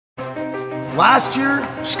Last year,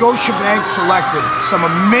 Scotiabank selected some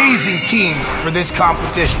amazing teams for this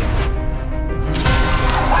competition.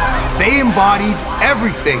 They embodied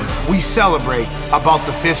everything we celebrate about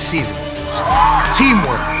the 5th season.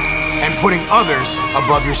 Teamwork and putting others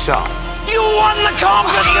above yourself. You won the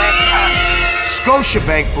competition!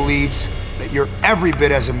 Scotiabank believes that you're every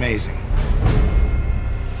bit as amazing.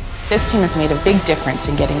 This team has made a big difference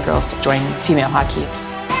in getting girls to join female hockey.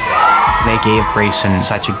 They gave Grayson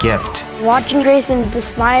such a gift. Watching Grayson, the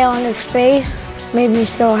smile on his face made me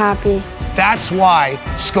so happy. That's why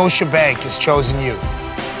Scotiabank has chosen you.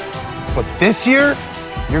 But this year,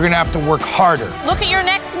 you're gonna have to work harder. Look at your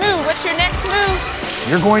next move. What's your next move?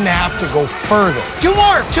 You're going to have to go further. Two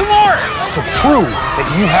more! To prove that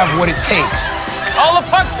you have what it takes. All the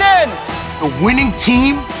pucks in! The winning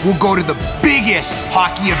team will go to the biggest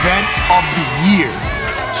hockey event of the year.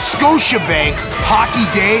 Scotiabank Hockey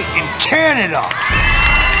Day in Canada.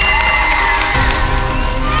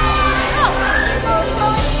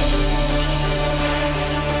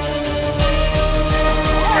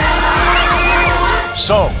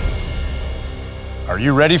 So, are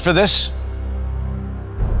you ready for this?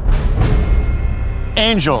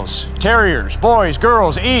 Angels, Terriers, boys,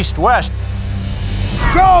 girls, east, west.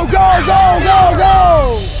 Go, go, go, go,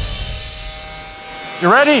 go! You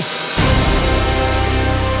ready?